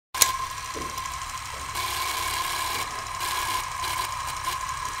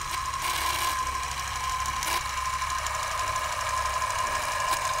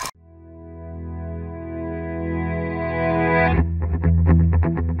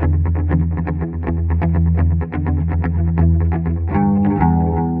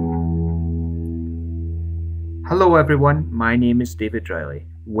everyone, my name is David Riley.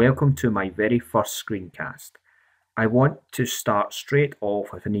 Welcome to my very first screencast. I want to start straight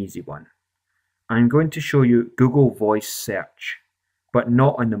off with an easy one. I'm going to show you Google Voice Search, but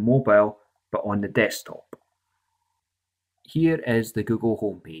not on the mobile, but on the desktop. Here is the Google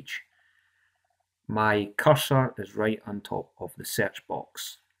homepage. My cursor is right on top of the search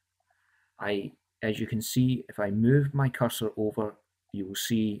box. As you can see, if I move my cursor over, you will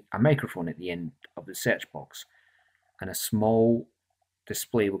see a microphone at the end of the search box, and a small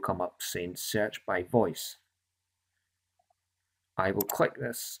display will come up saying search by voice. I will click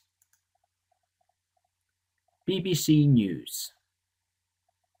this. BBC News.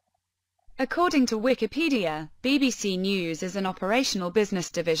 According to Wikipedia, BBC News is an operational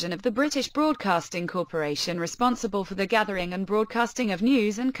business division of the British Broadcasting Corporation responsible for the gathering and broadcasting of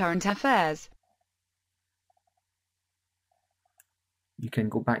news and current affairs. You can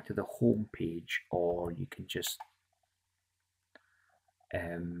go back to the home page, or you can just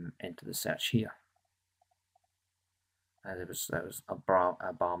enter the search here. That was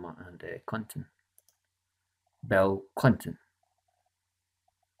Obama and Clinton. Bill Clinton.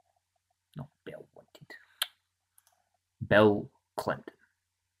 Not Bill wanted. Bill Clinton.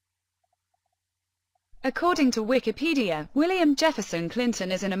 According to Wikipedia, William Jefferson Clinton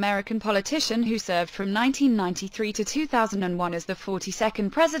is an American politician who served from 1993 to 2001 as the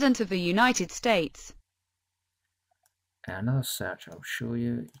 42nd President of the United States. Another search I'll show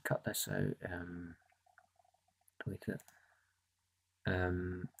you. You cut this out. Delete it.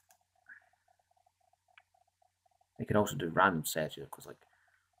 You can also do random searches, because like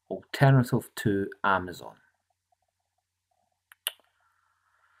alternative to Amazon.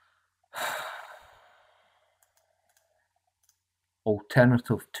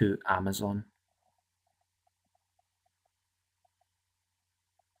 Alternative to Amazon.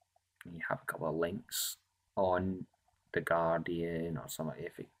 You have a couple of links on The Guardian or some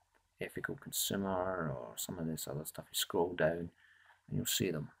ethical consumer or some of this other stuff. You scroll down and you'll see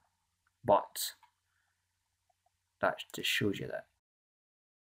them. But that just shows you that.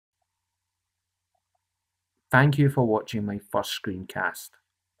 Thank you for watching my first screencast.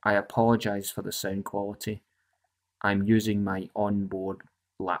 I apologise for the sound quality. I'm using my onboard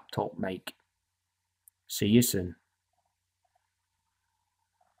laptop mic. See you soon.